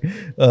that.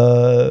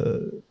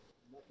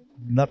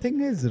 Nothing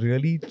has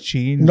really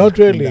changed. Not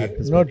in really, that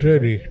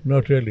perspective.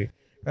 not really.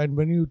 And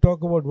when you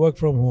talk about work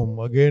from home,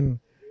 again,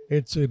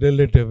 it's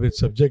relative, it's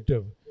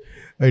subjective.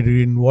 either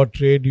in what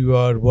trade you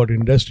are, what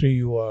industry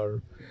you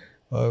are,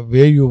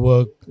 where you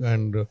work,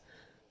 and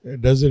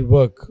does it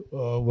work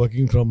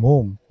working from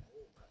home?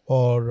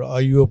 Or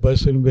are you a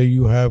person where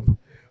you have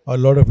a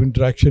lot of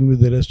interaction with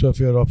the rest of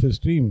your office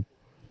team?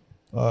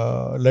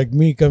 Like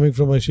me, coming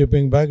from a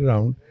shipping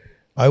background,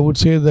 I would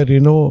say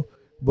that,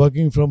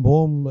 working from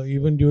home,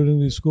 even during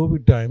these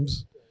COVID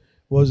times,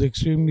 was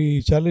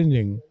extremely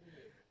challenging.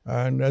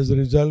 And as a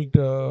result,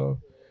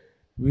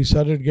 we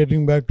started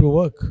getting back to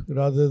work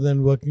rather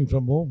than working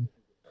from home.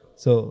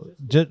 So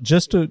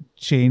just to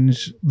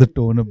change the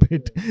tone a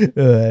bit,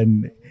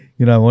 and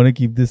I want to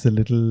keep this a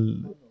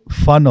little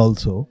fun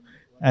also.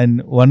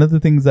 And one of the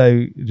things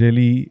I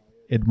really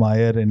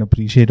admire and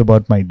appreciate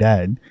about my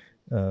dad,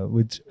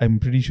 which I'm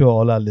pretty sure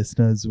all our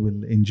listeners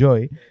will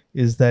enjoy,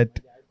 is that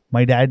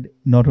my dad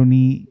not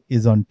only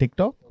is on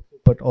TikTok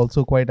but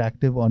also quite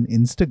active on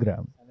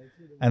Instagram.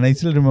 And I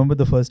still remember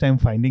the first time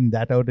finding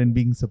that out and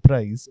being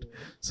surprised.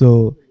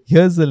 So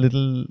here's a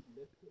little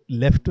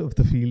left of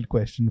the field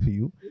question for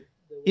you.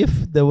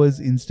 If there was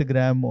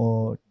Instagram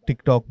or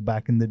TikTok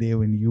back in the day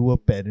when you were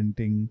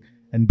parenting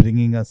and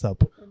bringing us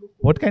up,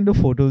 what kind of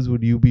photos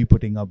would you be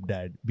putting up,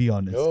 Dad? Be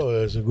honest. Oh,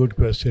 that's a good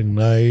question.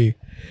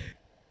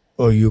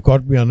 You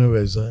caught me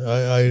unawares.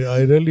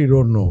 I really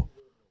don't know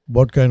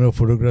what kind of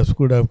photographs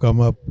could have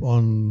come up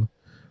on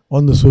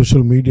the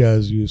social media,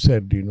 as you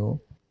said.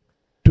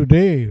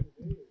 Today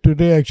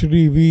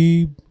actually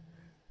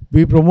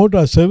we promote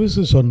our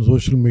services on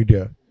social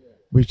media,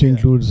 which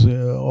includes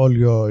all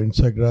your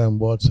Instagram,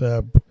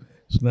 WhatsApp,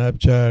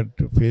 Snapchat,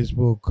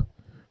 Facebook,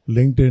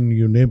 LinkedIn,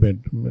 you name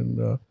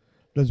it.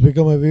 That's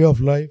become a way of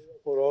life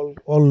for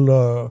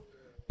all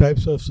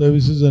types of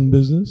services and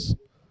business.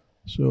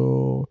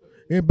 So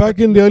back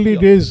in the early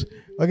days,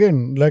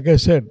 again, like I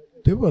said,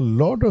 there were a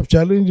lot of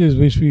challenges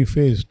which we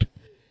faced.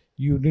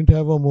 You didn't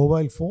have a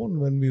mobile phone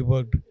when we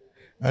worked,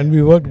 and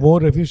we worked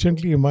more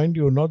efficiently. Mind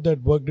you, not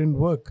that work didn't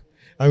work.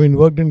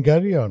 Work didn't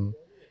carry on.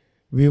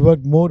 We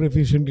worked more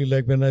efficiently.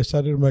 Like when I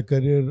started my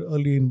career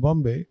early in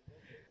Bombay,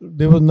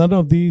 there was none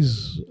of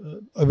these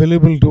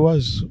available to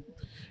us.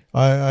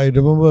 I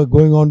remember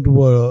going on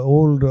to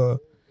an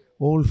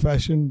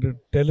old-fashioned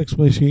telex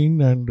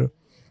machine, and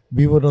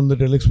we were on the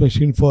telex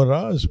machine for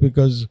hours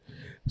because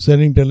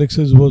sending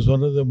telexes was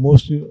one of the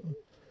most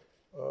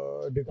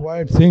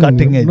required things.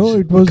 Cutting edge. No,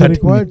 it was a Cutting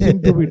required edge.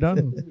 thing to be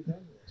done.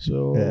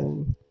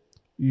 So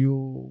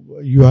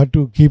you had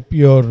to keep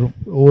your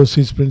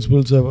overseas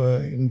principals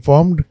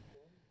informed,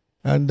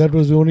 and that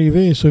was the only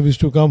way. So we used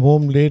to come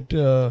home late,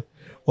 or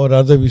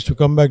rather we used to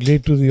come back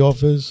late to the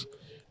office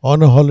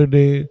on a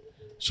holiday.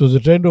 So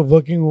the trend of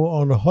working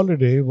on a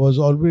holiday was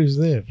always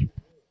there.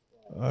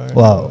 And,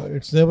 Wow.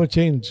 It's never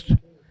changed.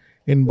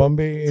 In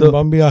Bombay, So-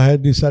 I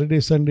had the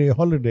Saturday, Sunday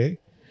holiday.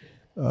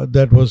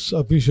 That was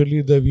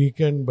officially the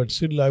weekend, but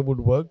still I would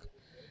work.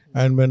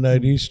 And when I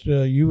reached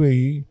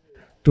UAE,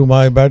 to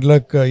my bad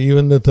luck,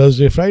 even the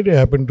Thursday, Friday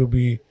happened to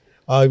be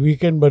our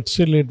weekend, but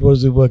still it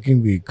was the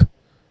working week.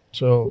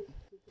 So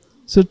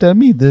So tell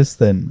me this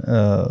then.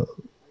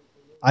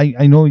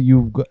 I know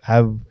you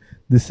have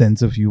this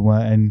sense of humor,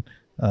 and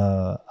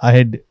I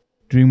had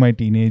during my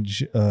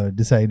teenage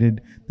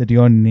decided that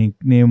your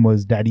nickname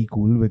was Daddy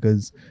Cool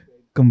because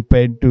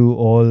compared to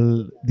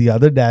all the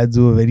other dads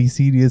who were very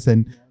serious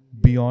and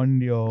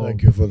beyond your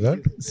thank you for that.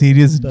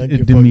 serious Thank you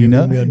for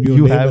demeanor, giving me a new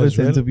you name have a as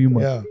sense well. of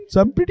humor. Yeah. So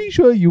I'm pretty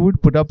sure you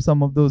would put up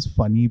some of those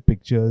funny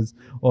pictures,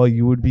 or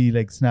you would be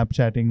like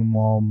Snapchatting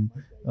mom,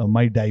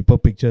 my diaper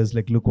pictures,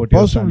 like look what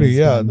your son Possibly, has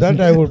yeah. done.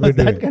 That I would be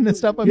doing. That kind of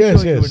stuff. I'm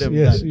Yes, sure you would yes, have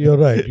yes. done. You're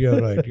right.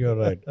 You're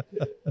right.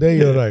 There,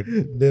 you're right.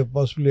 There,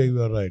 possibly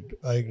you are right.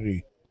 I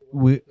agree.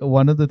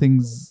 One of the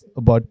things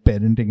about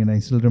parenting, and I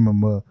still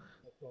remember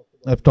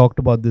I've talked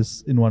about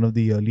this in one of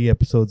the early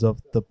episodes of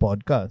the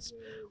podcast,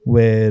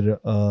 where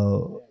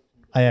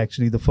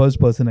the first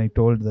person I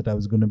told that I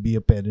was going to be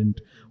a parent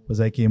was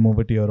I came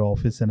over to your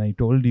office and I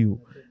told you.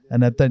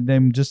 And at that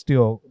time, just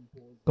your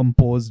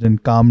composed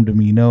and calm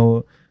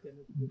demeanor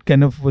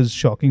kind of was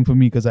shocking for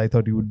me because I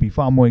thought you would be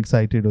far more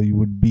excited, or you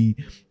would be,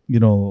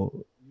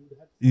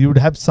 you would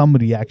have some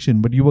reaction,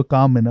 but you were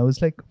calm. And I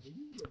was like,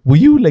 were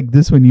you like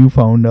this when you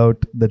found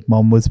out that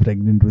mom was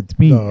pregnant with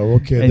me? No,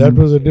 okay. And- That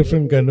was a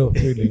different kind of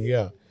feeling.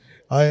 Yeah.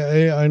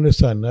 I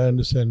understand. I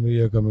understand where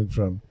you're coming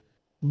from.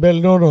 Well,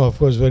 no. Of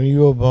course, when you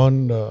were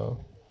born,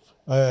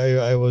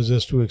 I was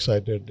just too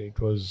excited.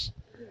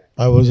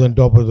 I was on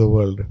top of the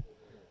world.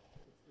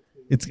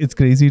 It's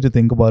crazy to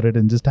think about it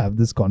and just have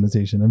this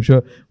conversation. I'm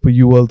sure for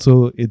you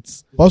also,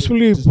 it's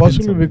Possibly Just been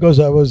some- because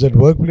I was at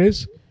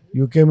workplace.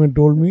 You came and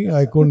told me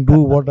I couldn't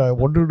do what I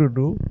wanted to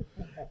do.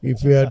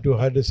 If we had to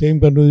had the same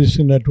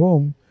conversation at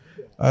home,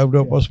 I would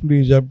have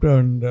possibly jumped,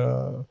 and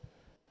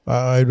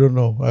I don't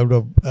know. I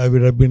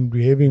would have been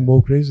behaving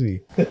more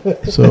crazy.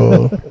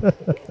 So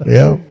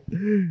yeah,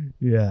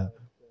 yeah.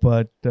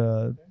 But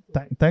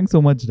thanks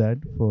so much,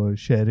 Dad, for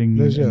sharing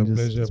Pleasure, and just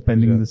pleasure,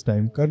 spending pleasure. this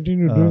time.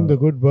 continue doing the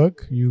good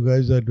work. You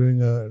guys are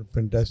doing a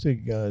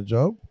fantastic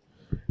job,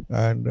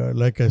 and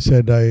like I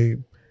said, I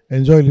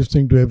enjoy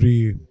listening to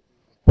every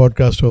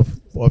podcast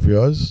of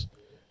yours,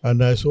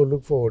 and I so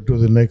look forward to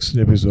the next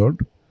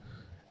episode.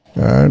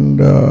 And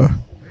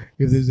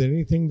if there's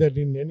anything that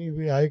in any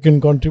way I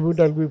can contribute,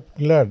 I'll be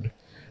glad.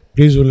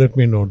 Please do let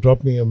me know.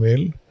 Drop me a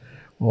mail,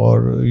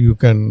 or you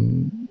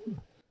can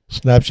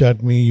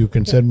Snapchat me. You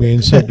can send me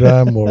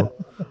Instagram or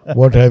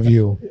what have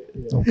you.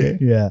 Okay.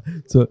 Yeah.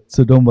 So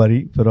don't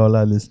worry, for all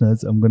our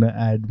listeners, I'm gonna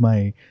add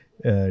my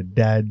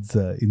dad's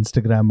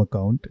Instagram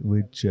account,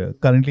 which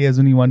currently has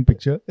only one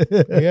picture.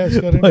 Yes,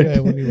 currently I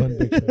have only one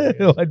picture.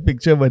 Yes. One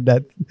picture, but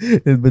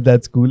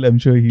that's cool. I'm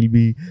sure he'll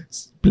be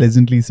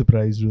pleasantly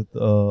surprised with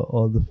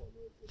all the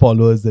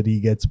followers that he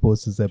gets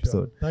post this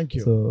episode. Thank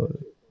you. So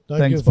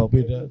Thank thanks, you, for Bob.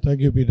 Peter.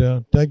 Thank you,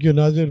 Peter. Thank you,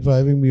 Nazir, for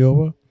having me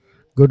over.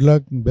 Good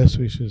luck and best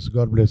wishes.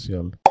 God bless you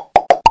all.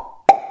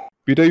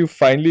 Peter, you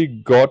finally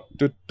got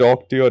to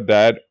talk to your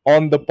dad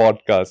on the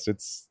podcast.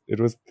 It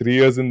was 3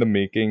 years in the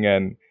making,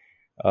 and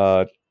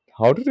uh,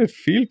 how did it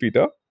feel,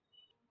 Peter?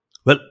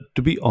 Well,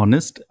 to be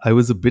honest, I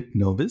was a bit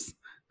nervous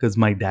because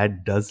my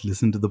dad does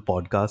listen to the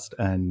podcast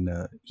and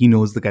he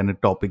knows the kind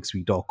of topics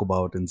we talk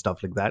about and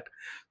stuff like that.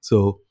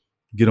 So,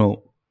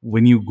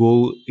 when you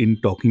go in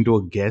talking to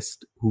a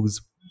guest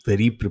who's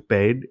very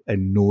prepared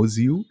and knows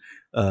you,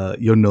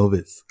 you're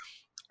nervous.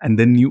 And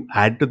then you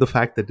add to the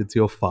fact that it's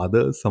your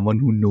father, someone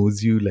who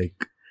knows you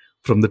like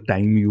from the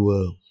time you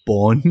were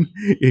born.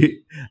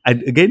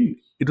 And again,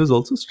 it was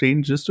also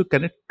strange just to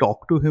kind of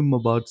talk to him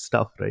about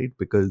stuff, right?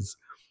 Because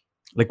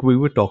like we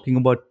were talking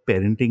about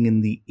parenting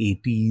in the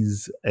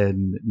 80s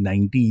and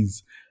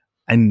 90s,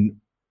 and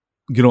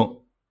you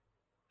know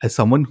as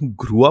someone who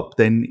grew up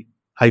then,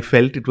 I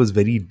felt it was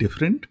very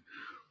different.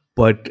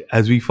 But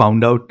as we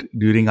found out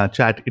during our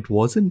chat, it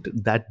wasn't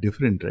that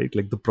different, right?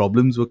 Like the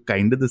problems were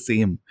kind of the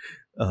same,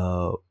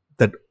 uh,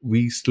 that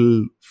we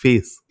still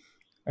face.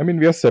 I mean,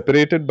 we are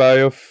separated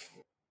by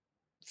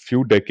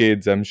few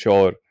decades, I'm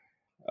sure.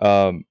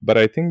 But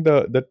I think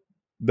the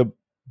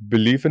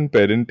belief in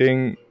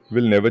parenting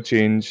will never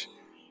change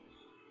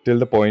till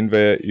the point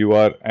where you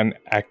are an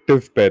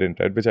active parent,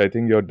 right? Which I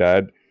think your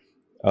dad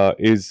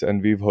is,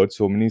 and we've heard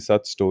so many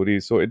such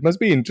stories. So it must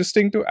be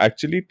interesting to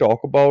actually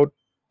talk about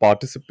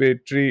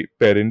participatory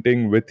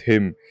parenting with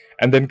him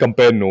and then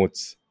compare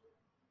notes.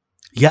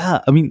 Yeah,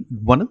 I mean,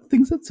 one of the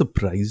things that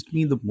surprised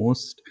me the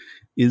most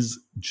is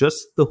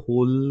just the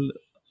whole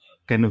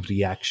kind of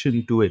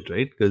reaction to it,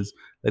 right? Because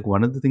like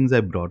one of the things I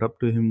brought up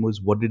to him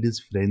was what did his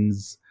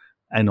friends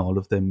and all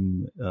of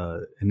them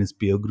in his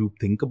peer group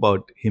think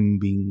about him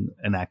being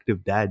an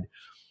active dad.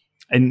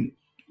 And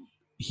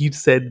he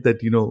said that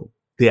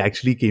they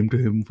actually came to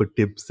him for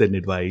tips and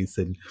advice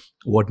and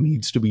what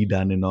needs to be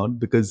done and all,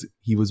 because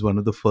he was one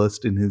of the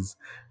first in his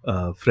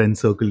friend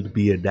circle to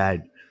be a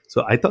dad.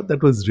 So I thought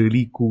that was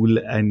really cool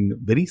and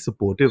very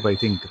supportive, I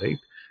think, right?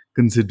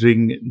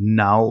 Considering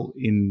now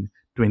in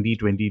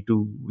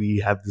 2022 we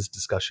have this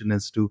discussion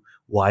as to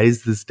why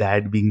is this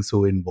dad being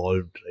so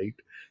involved, right?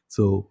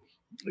 So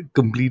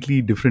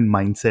completely different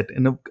mindset,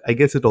 and I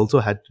guess it also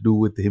had to do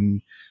with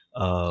him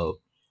uh,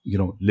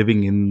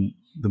 living in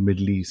the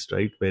Middle East,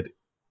 right, where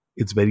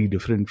it's very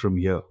different from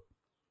here.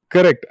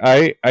 Correct.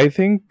 I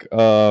think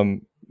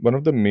one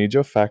of the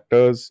major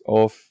factors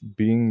of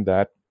being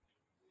that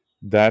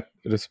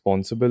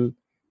responsible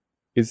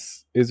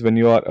is when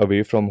you are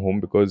away from home,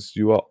 because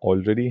you are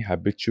already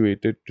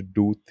habituated to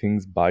do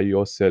things by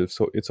yourself,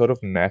 so it sort of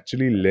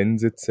naturally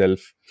lends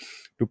itself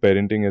to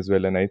parenting as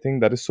well. And I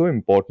think that is so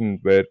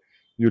important, where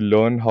you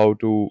learn how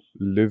to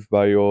live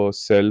by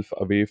yourself,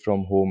 away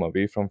from home,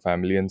 away from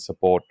family and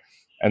support,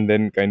 and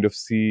then kind of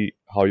see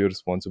how your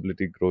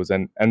responsibility grows.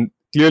 And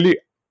clearly,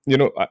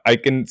 I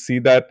can see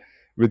that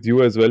with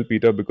you as well,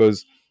 Peter,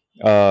 because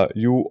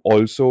you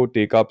also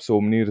take up so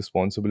many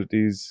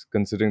responsibilities,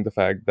 considering the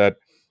fact that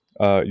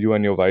you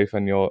and your wife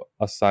and your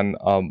a son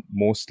are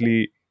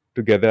mostly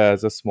together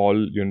as a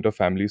small unit of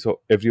family,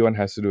 so everyone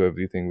has to do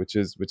everything, which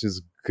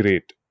is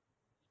great.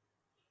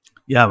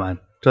 Yeah, man,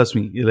 trust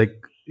me, like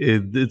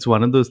it's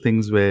one of those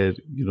things where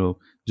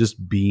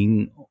just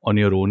being on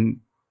your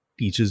own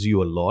teaches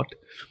you a lot.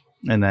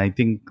 And I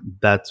think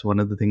that's one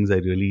of the things I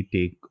really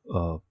take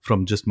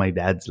from just my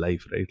dad's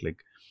life, right? Like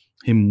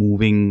him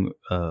moving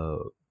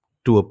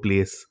to a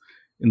place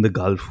in the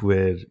Gulf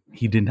where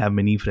he didn't have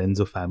many friends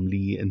or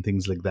family and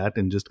things like that,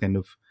 and just kind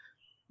of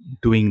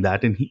doing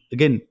that. And he,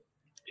 again,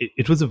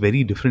 it was a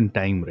very different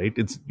time, right?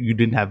 It's you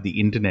didn't have the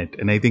internet,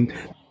 and I think,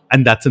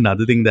 and that's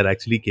another thing that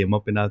actually came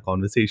up in our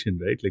conversation,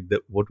 right?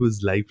 Like what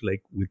was life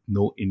like with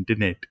no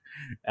internet,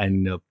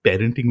 and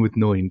parenting with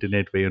no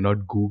internet, where you're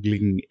not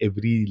googling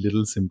every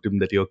little symptom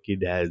that your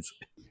kid has.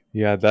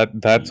 Yeah,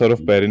 that sort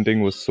of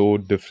parenting was so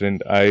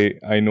different.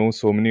 I know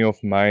so many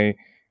of my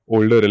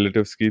older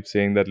relatives keep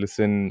saying that,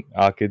 listen,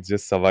 our kids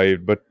just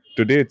survived, but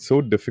today it's so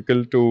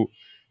difficult to,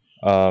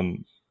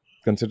 um,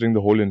 considering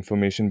the whole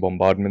information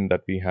bombardment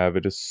that we have,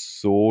 it is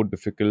so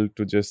difficult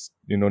to just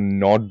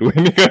not do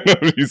any kind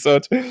of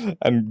research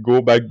and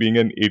go back being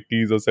an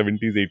 80s or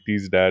 70s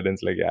 80s dad, and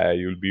it's like, yeah,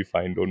 you'll be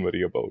fine, don't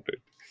worry about it.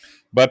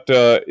 But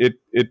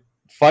it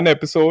fun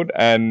episode.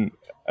 And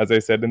as I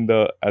said in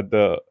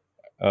the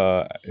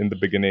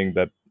beginning,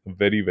 that a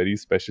very, very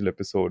special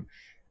episode.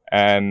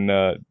 And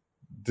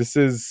this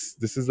is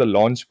the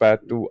launch pad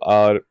to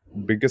our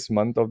biggest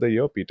month of the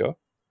year, Peter.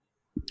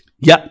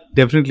 Yeah,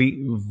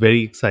 definitely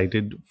very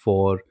excited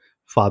for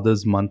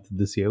Father's Month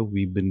this year.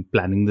 We've been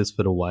planning this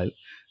for a while.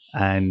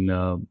 And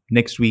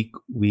next week,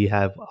 we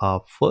have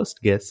our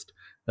first guest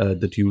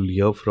that you'll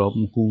hear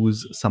from,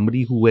 who's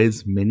somebody who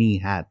wears many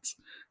hats.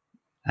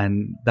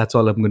 And that's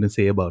all I'm going to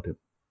say about him.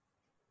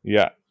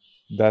 Yeah,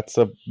 that's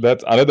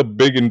another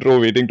big intro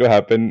waiting to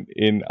happen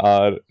in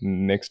our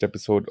next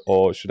episode,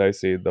 or should I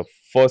say the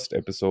first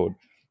episode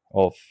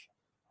of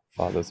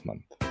Father's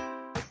Month.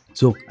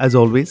 So, as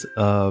always,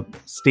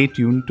 stay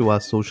tuned to our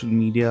social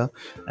media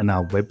and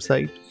our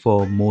website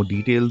for more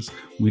details.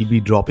 We'll be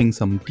dropping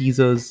some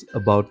teasers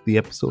about the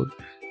episode,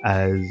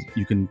 as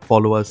you can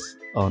follow us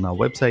on our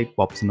website,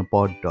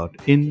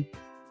 popsinapod.in.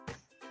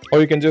 Or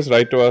you can just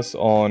write to us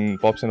on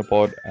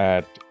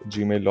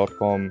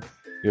popsinapod@gmail.com.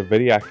 We're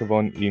very active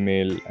on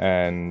email,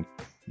 and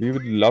we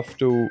would love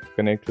to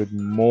connect with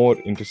more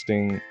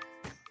interesting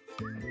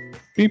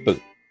people,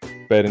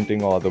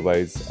 parenting or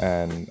otherwise,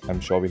 and I'm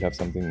sure we'll have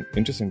something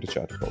interesting to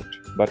chat about.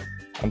 But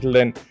until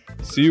then,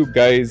 see you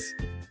guys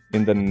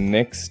in the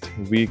next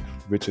week,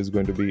 which is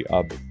going to be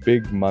our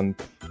big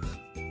month,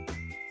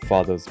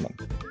 Father's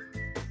Month.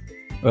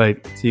 All right,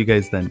 see you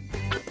guys then.